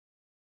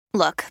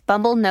Look,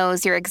 Bumble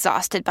knows you're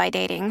exhausted by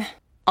dating.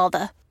 All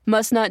the,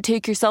 must not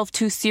take yourself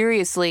too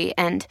seriously,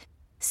 and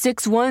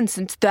 6'1"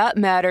 since that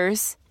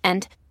matters.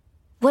 And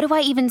what do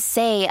I even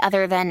say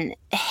other than,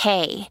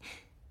 hey?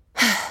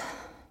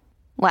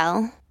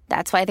 Well,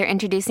 that's why they're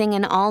introducing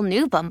an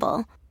all-new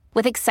Bumble,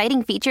 with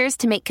exciting features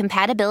to make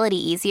compatibility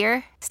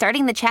easier,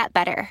 starting the chat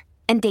better,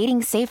 and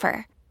dating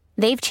safer.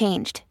 They've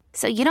changed,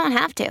 so you don't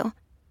have to.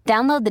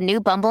 Download the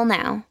new Bumble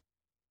now.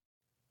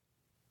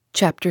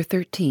 Chapter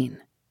 13.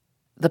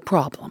 The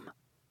Problem.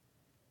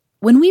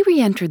 When we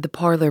re-entered the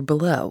parlor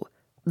below,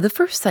 the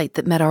first sight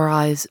that met our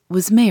eyes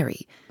was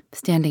Mary,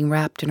 standing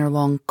wrapped in her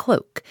long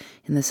cloak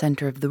in the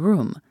center of the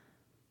room.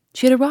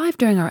 She had arrived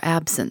during our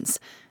absence,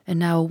 and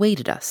now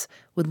awaited us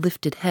with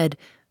lifted head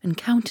and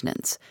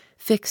countenance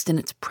fixed in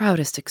its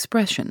proudest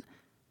expression.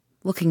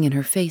 Looking in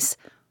her face,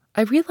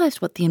 I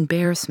realized what the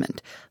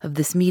embarrassment of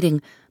this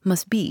meeting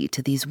must be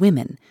to these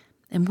women,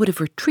 and would have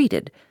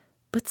retreated,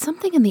 but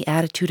something in the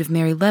attitude of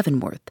Mary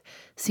Leavenworth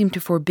seemed to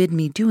forbid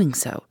me doing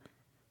so.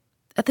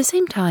 At the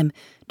same time,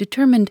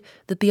 determined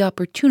that the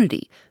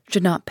opportunity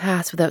should not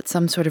pass without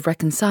some sort of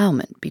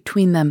reconcilement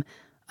between them,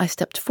 I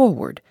stepped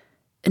forward,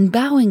 and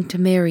bowing to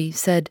Mary,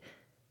 said,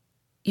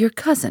 "Your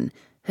cousin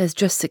has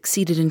just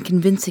succeeded in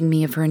convincing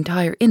me of her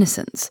entire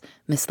innocence,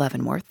 Miss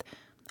Leavenworth.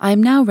 I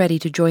am now ready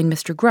to join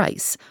Mr.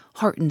 Gryce,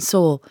 heart and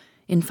soul,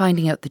 in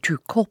finding out the true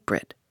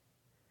culprit."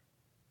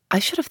 "I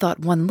should have thought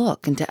one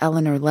look into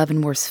Eleanor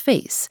Leavenworth's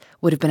face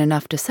would have been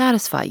enough to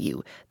satisfy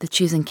you that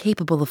she is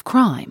incapable of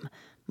crime,"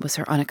 was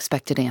her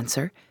unexpected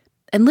answer,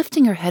 and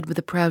lifting her head with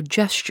a proud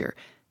gesture,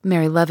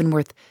 Mary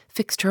Leavenworth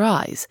fixed her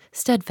eyes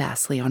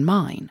steadfastly on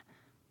mine.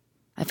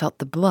 I felt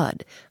the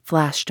blood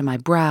flash to my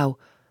brow,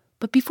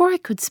 but before I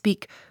could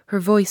speak, her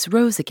voice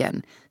rose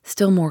again,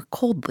 still more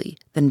coldly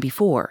than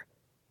before.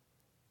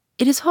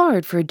 "It is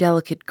hard for a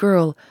delicate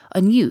girl,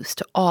 unused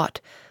to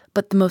aught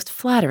but the most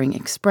flattering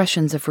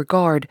expressions of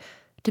regard,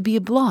 to be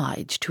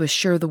obliged to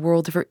assure the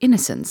world of her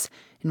innocence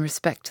in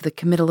respect to the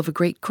committal of a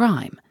great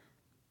crime.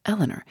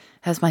 Eleanor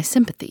has my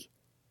sympathy."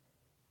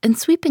 And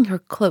sweeping her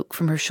cloak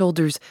from her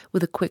shoulders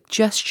with a quick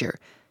gesture,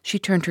 she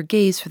turned her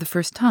gaze for the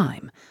first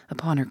time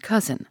upon her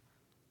cousin.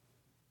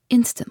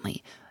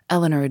 Instantly,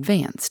 Eleanor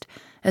advanced,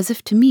 as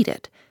if to meet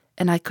it,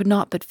 and I could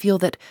not but feel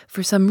that,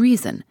 for some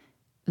reason,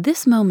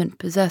 this moment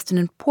possessed an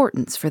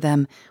importance for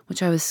them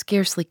which I was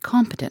scarcely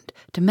competent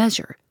to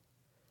measure.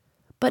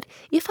 But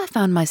if I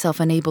found myself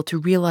unable to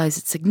realize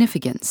its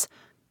significance,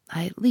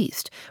 I at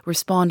least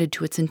responded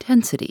to its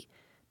intensity,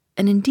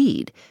 and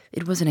indeed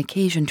it was an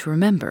occasion to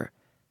remember.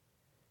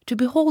 To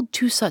behold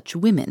two such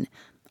women,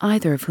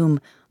 either of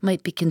whom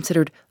might be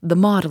considered the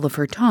model of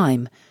her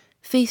time,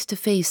 face to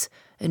face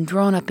and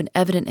drawn up in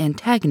evident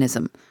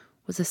antagonism,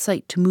 was a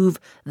sight to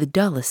move the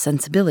dullest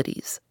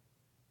sensibilities.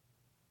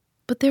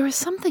 But there was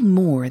something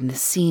more in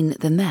this scene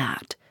than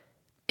that.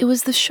 It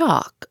was the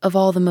shock of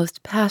all the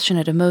most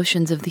passionate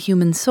emotions of the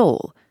human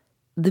soul,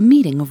 the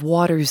meeting of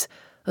waters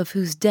of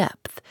whose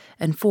depth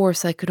and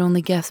force I could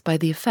only guess by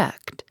the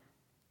effect.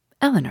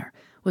 Eleanor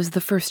was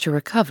the first to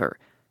recover,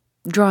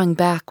 drawing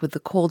back with the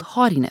cold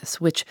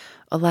haughtiness which,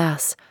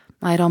 alas,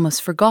 I had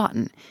almost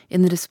forgotten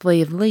in the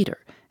display of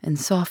later and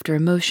softer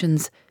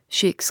emotions.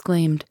 She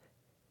exclaimed,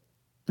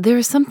 "There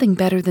is something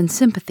better than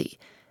sympathy,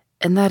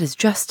 and that is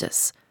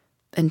justice,"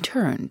 and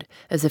turned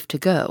as if to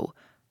go.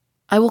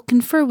 "I will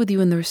confer with you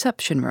in the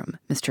reception room,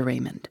 Mr.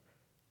 Raymond."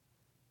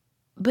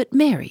 But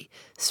Mary,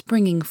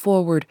 springing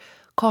forward,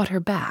 caught her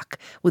back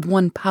with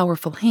one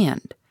powerful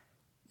hand.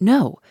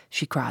 "No,"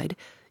 she cried,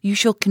 "you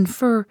shall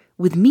confer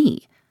with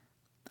me.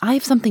 I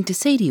have something to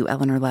say to you,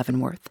 Eleanor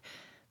Leavenworth."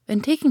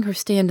 And taking her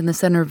stand in the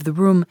center of the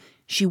room,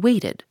 she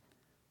waited.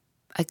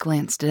 I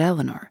glanced at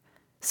Eleanor,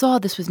 saw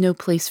this was no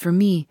place for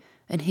me,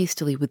 and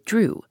hastily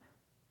withdrew.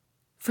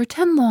 For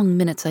 10 long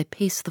minutes I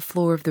paced the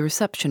floor of the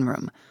reception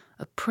room,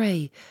 a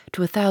prey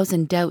to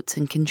 1,000 doubts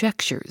and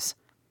conjectures.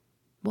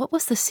 What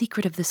was the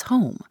secret of this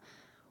home?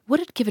 What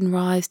had given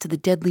rise to the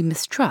deadly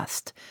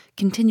mistrust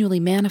continually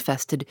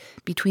manifested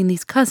between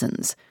these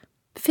cousins,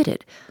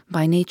 fitted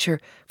by nature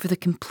for the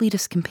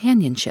completest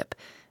companionship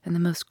and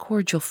the most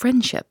cordial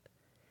friendship?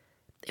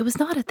 It was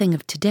not a thing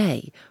of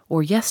today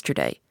or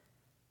yesterday.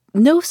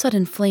 No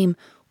sudden flame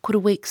could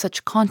awake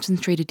such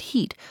concentrated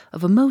heat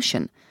of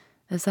emotion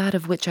as that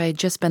of which I had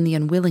just been the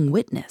unwilling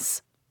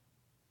witness.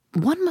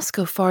 One must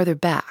go farther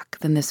back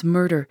than this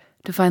murder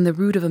to find the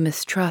root of a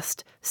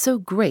mistrust so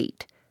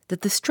great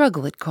that the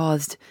struggle it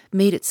caused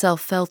made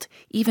itself felt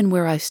even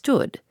where I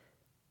stood,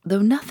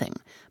 though nothing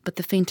but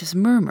the faintest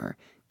murmur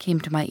came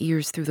to my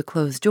ears through the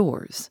closed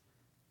doors.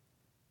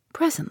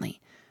 Presently,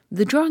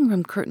 the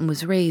drawing-room curtain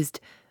was raised,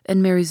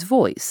 and Mary's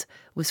voice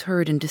was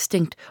heard in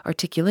distinct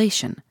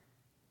articulation.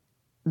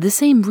 "The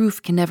same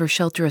roof can never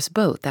shelter us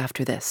both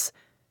after this.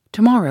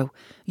 Tomorrow,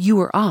 you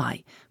or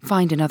I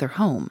find another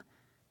home."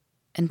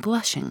 And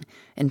blushing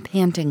and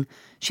panting,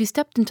 she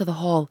stepped into the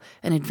hall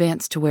and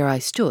advanced to where I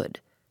stood.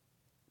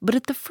 But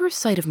at the first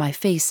sight of my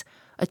face,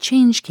 a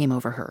change came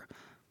over her.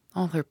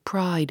 All her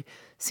pride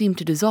seemed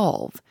to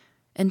dissolve,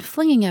 and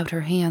flinging out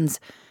her hands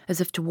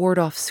as if to ward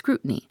off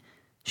scrutiny,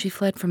 she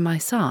fled from my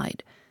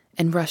side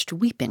and rushed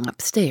weeping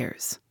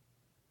upstairs.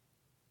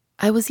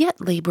 I was yet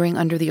laboring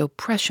under the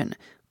oppression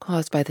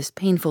caused by this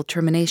painful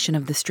termination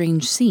of the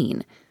strange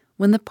scene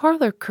when the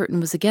parlor curtain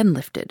was again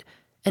lifted,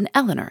 and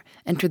Eleanor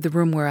entered the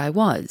room where I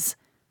was,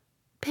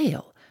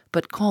 pale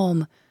but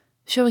calm,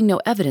 showing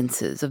no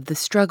evidences of the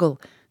struggle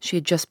she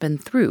had just been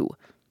through,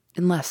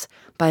 unless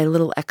by a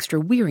little extra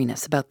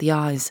weariness about the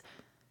eyes.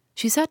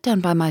 She sat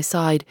down by my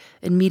side,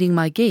 and meeting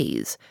my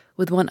gaze,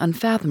 with one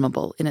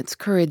unfathomable in its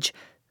courage,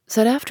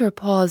 said after a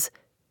pause,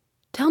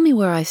 "Tell me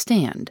where I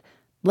stand.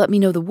 Let me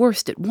know the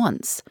worst at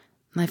once.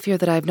 I fear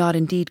that I have not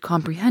indeed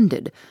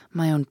comprehended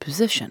my own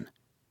position."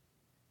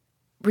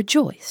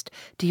 Rejoiced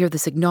to hear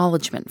this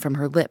acknowledgment from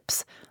her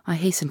lips, I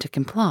hastened to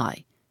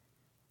comply.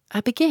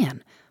 I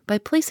began by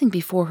placing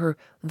before her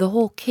the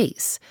whole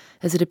case,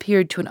 as it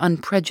appeared to an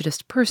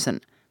unprejudiced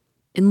person,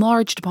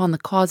 enlarged upon the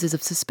causes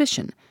of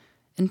suspicion,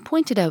 and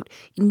pointed out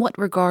in what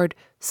regard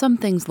some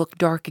things looked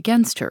dark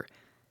against her,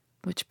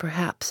 which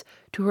perhaps,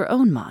 to her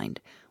own mind,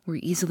 were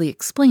easily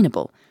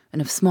explainable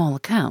and of small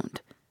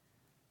account.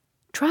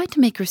 Tried to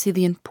make her see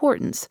the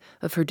importance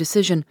of her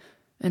decision,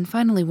 and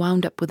finally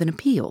wound up with an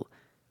appeal.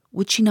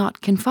 Would she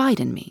not confide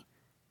in me?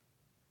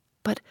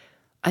 "But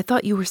I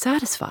thought you were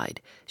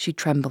satisfied," she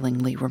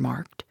tremblingly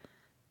remarked.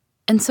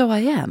 "And so I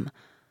am,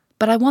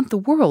 but I want the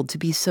world to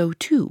be so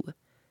too."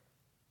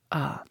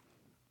 "Ah,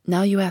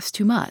 now you ask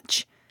too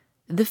much.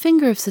 The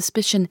finger of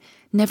suspicion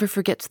never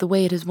forgets the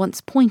way it has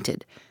once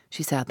pointed,"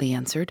 she sadly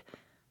answered.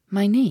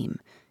 "My name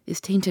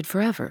is tainted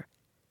forever."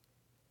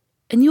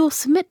 "And you will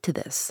submit to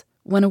this,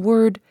 when a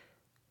word—"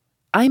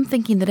 "I am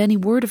thinking that any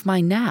word of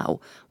mine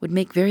now would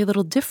make very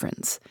little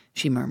difference,"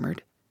 she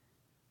murmured.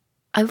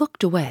 I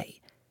looked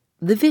away,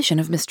 the vision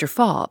of Mr.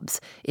 Fobbs,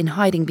 in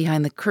hiding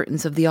behind the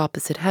curtains of the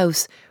opposite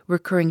house,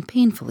 recurring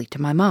painfully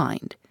to my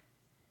mind.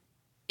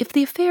 "If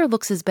the affair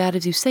looks as bad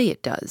as you say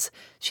it does,"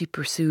 she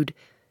pursued,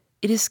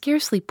 "it is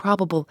scarcely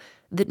probable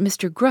that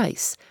Mr.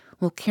 Gryce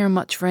will care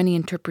much for any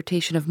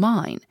interpretation of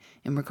mine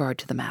in regard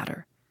to the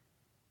matter."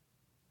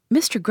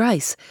 "Mr.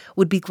 Gryce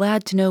would be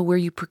glad to know where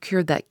you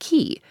procured that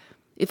key,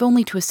 if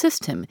only to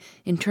assist him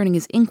in turning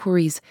his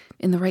inquiries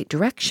in the right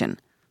direction."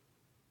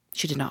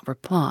 She did not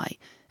reply,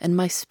 and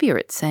my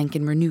spirit sank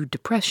in renewed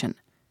depression.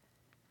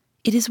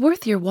 "It is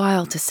worth your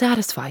while to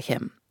satisfy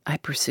him," I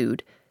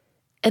pursued,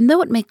 "and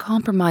though it may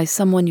compromise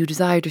someone you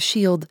desire to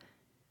shield—"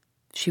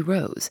 She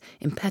rose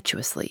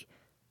impetuously.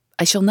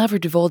 "I shall never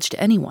divulge to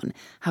anyone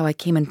how I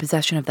came in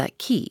possession of that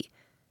key."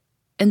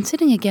 And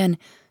sitting again,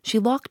 she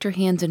locked her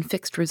hands in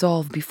fixed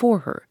resolve before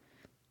her.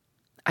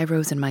 I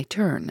rose in my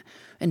turn,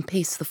 and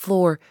paced the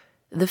floor,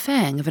 the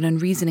fang of an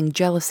unreasoning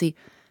jealousy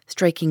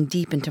striking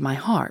deep into my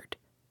heart.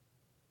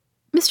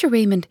 "Mr.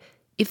 Raymond,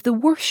 if the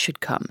worst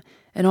should come,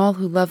 and all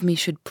who love me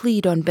should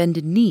plead on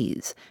bended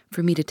knees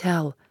for me to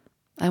tell,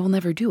 I will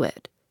never do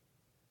it."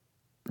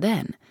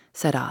 "Then,"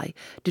 said I,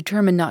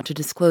 determined not to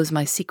disclose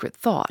my secret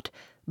thought,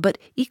 but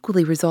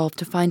equally resolved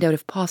to find out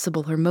if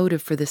possible her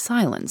motive for this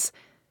silence,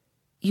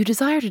 "you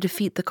desire to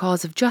defeat the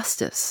cause of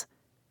justice."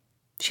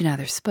 She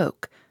neither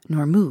spoke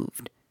nor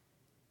moved.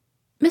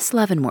 "Miss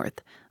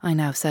Leavenworth," I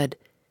now said,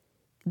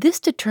 "this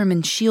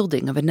determined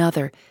shielding of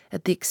another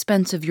at the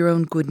expense of your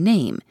own good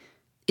name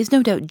is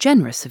no doubt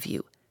generous of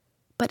you,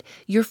 but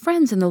your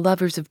friends and the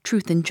lovers of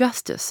truth and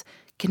justice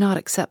cannot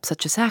accept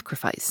such a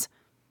sacrifice."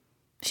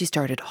 She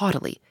started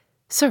haughtily.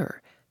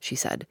 "Sir," she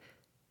said.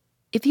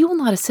 "If you will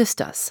not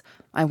assist us,"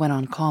 I went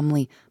on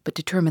calmly but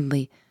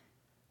determinedly,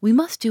 "we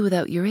must do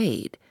without your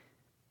aid.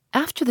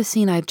 After the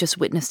scene I have just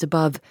witnessed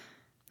above,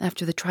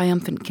 after the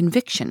triumphant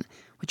conviction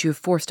which you have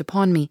forced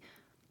upon me,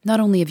 not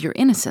only of your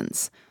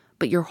innocence,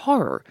 but your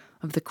horror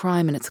of the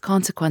crime and its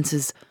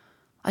consequences,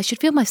 I should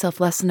feel myself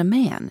less than a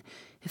man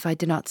if I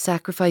did not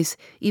sacrifice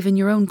even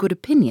your own good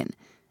opinion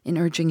in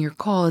urging your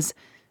cause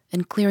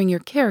and clearing your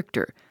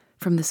character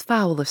from this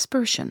foul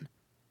aspersion."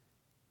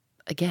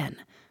 Again,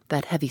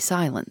 that heavy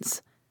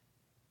silence.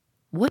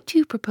 "What do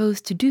you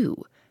propose to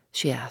do?"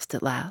 she asked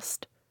at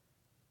last.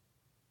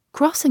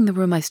 Crossing the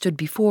room, I stood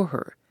before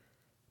her.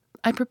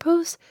 "I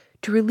propose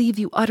to relieve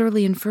you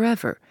utterly and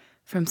forever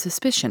from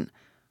suspicion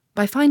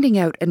by finding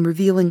out and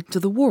revealing to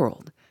the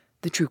world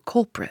the true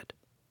culprit."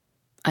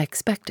 I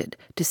expected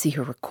to see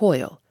her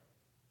recoil.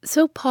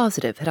 So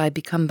positive had I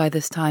become by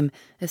this time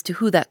as to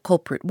who that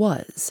culprit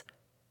was.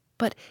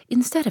 But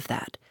instead of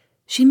that,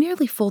 she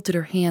merely folded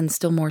her hands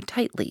still more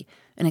tightly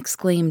and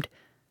exclaimed,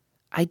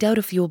 "I doubt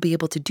if you will be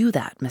able to do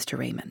that, Mr.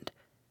 Raymond."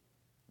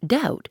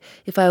 "Doubt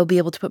if I will be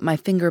able to put my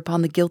finger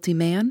upon the guilty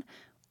man,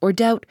 or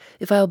doubt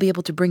if I will be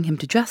able to bring him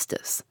to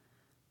justice?"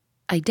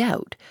 "I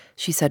doubt,"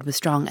 she said with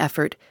strong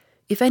effort,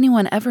 "if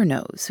anyone ever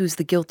knows who's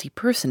the guilty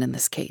person in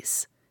this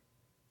case."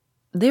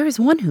 "There is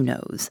one who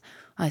knows,"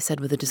 I said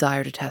with a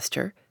desire to test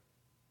her.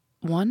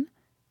 "One?"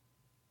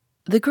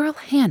 "The girl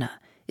Hannah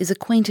is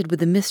acquainted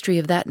with the mystery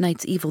of that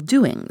night's evil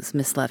doings,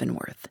 Miss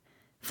Leavenworth.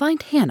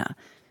 Find Hannah,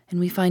 and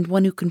we find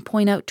one who can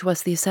point out to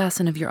us the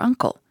assassin of your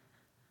uncle."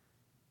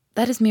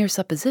 "That is mere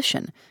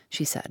supposition,"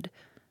 she said,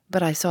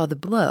 but I saw the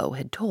blow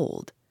had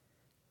told.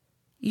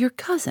 Your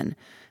cousin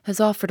has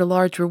offered a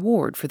large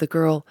reward for the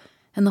girl,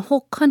 and the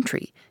whole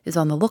country is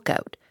on the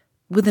lookout.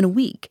 Within a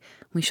week,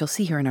 we shall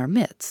see her in our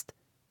midst.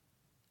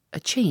 A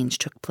change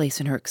took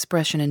place in her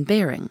expression and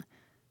bearing.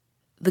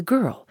 The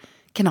girl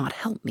cannot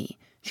help me,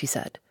 she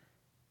said.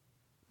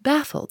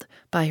 Baffled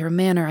by her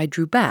manner, I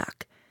drew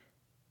back.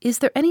 Is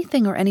there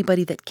anything or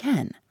anybody that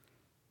can?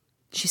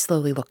 She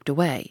slowly looked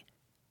away.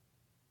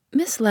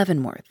 Miss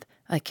Leavenworth,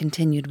 I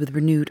continued with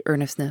renewed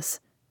earnestness,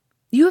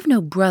 you have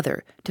no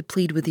brother to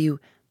plead with you.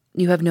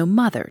 You have no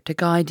mother to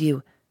guide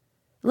you.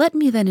 Let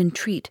me then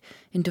entreat,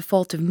 in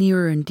default of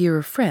nearer and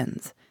dearer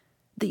friends,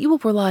 that you will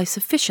rely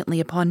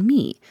sufficiently upon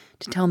me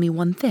to tell me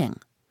one thing.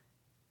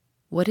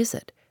 What is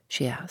it?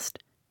 She asked.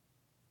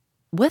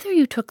 Whether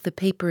you took the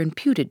paper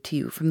imputed to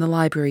you from the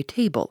library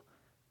table.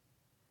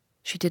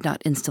 She did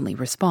not instantly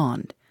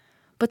respond,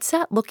 but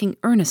sat looking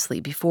earnestly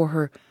before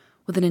her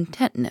with an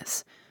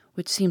intentness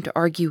which seemed to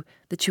argue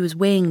that she was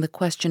weighing the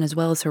question as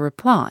well as her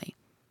reply.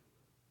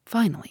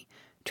 Finally,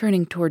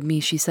 turning toward me,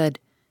 she said,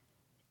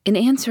 In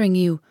answering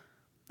you,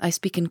 I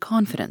speak in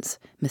confidence,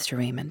 Mr.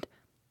 Raymond.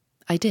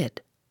 I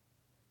did.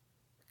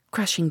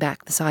 Crushing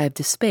back the sigh of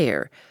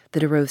despair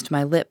that arose to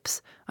my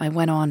lips, I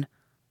went on,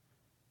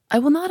 I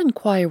will not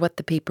inquire what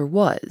the paper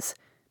was.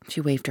 She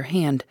waved her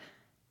hand.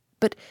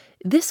 But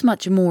this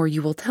much more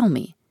you will tell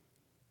me.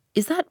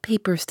 Is that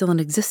paper still in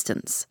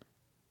existence?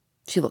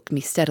 She looked me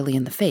steadily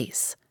in the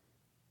face.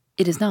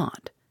 It is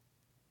not.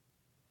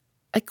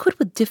 I could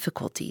with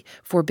difficulty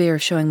forbear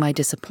showing my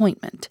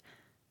disappointment.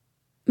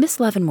 Miss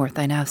Leavenworth,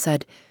 I now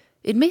said,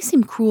 it may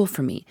seem cruel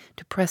for me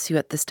to press you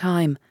at this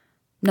time.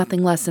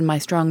 Nothing less than my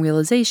strong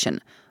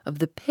realization of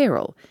the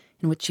peril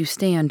in which you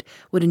stand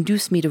would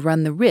induce me to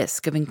run the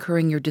risk of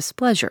incurring your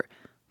displeasure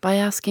by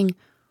asking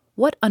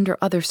what under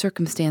other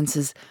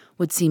circumstances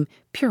would seem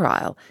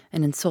puerile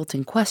and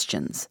insulting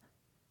questions.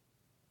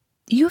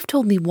 You have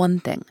told me one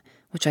thing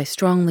which I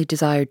strongly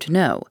desired to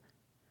know.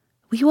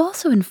 Will you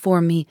also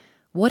inform me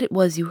what it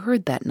was you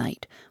heard that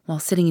night while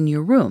sitting in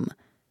your room,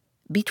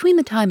 between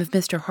the time of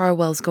Mr.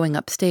 Harwell's going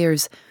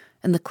upstairs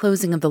and the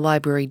closing of the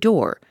library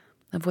door,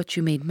 of which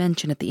you made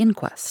mention at the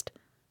inquest?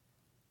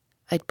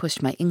 I'd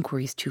pushed my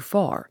inquiries too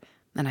far,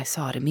 and I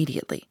saw it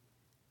immediately.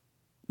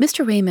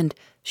 Mr. Raymond,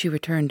 she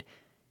returned,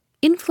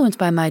 influenced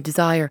by my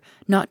desire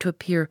not to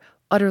appear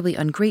utterly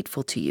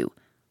ungrateful to you,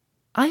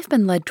 I have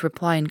been led to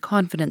reply in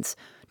confidence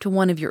to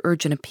one of your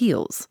urgent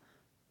appeals,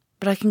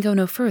 but I can go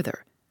no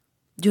further.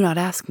 Do not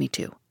ask me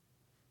to.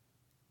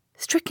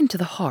 Stricken to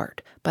the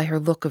heart by her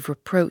look of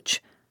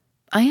reproach,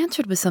 I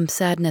answered with some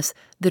sadness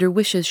that her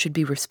wishes should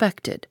be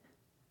respected.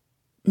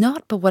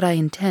 Not but what I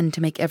intend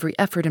to make every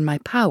effort in my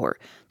power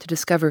to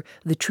discover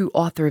the true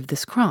author of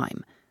this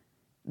crime.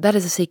 That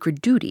is a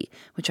sacred duty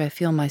which I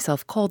feel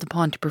myself called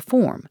upon to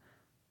perform.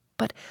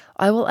 But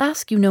I will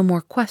ask you no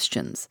more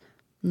questions,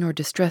 nor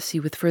distress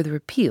you with further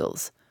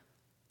appeals.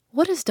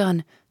 What is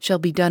done shall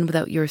be done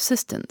without your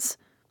assistance,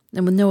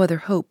 and with no other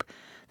hope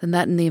than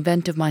that in the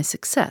event of my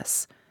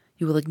success,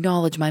 you will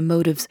acknowledge my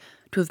motives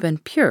to have been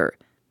pure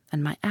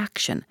and my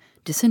action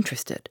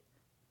disinterested.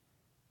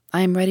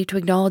 I am ready to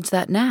acknowledge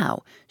that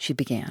now, she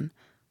began,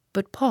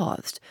 but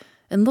paused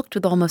and looked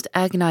with almost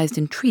agonized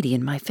entreaty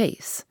in my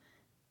face.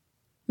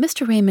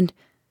 Mr. Raymond,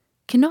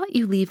 cannot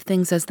you leave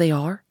things as they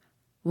are?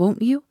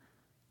 Won't you?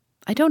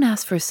 I don't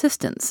ask for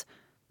assistance,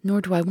 nor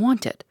do I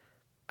want it.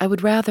 I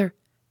would rather...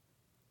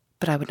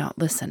 But I would not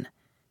listen.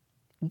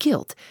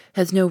 Guilt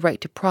has no right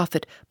to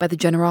profit by the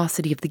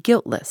generosity of the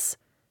guiltless.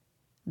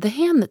 The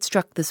hand that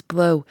struck this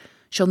blow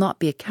shall not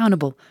be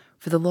accountable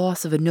for the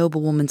loss of a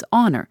noble woman's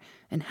honor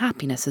and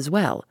happiness as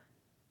well.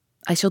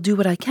 I shall do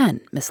what I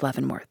can, Miss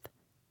Leavenworth.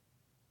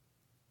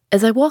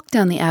 As I walked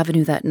down the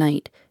avenue that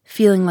night,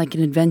 feeling like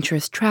an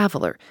adventurous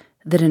traveler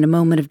that in a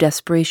moment of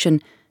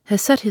desperation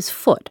has set his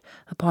foot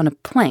upon a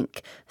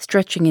plank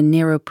stretching in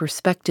narrow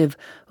perspective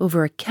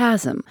over a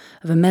chasm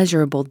of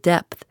immeasurable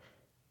depth,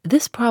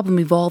 this problem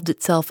evolved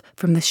itself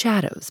from the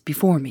shadows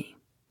before me.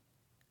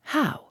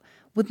 How,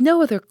 with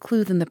no other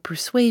clue than the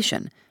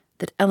persuasion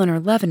that Eleanor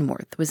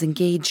Leavenworth was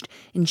engaged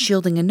in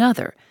shielding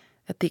another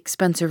at the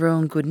expense of her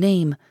own good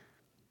name,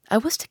 I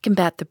was to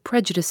combat the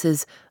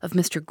prejudices of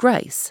Mr.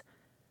 Gryce,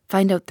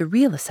 find out the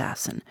real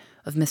assassin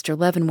of Mr.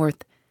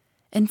 Leavenworth,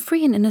 and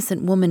free an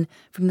innocent woman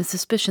from the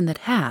suspicion that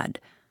had,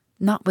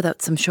 not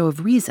without some show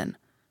of reason,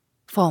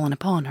 fallen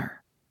upon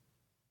her.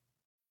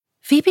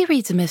 Phoebe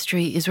Reads a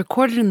Mystery is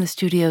recorded in the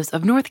studios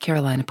of North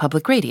Carolina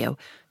Public Radio,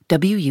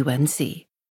 WUNC.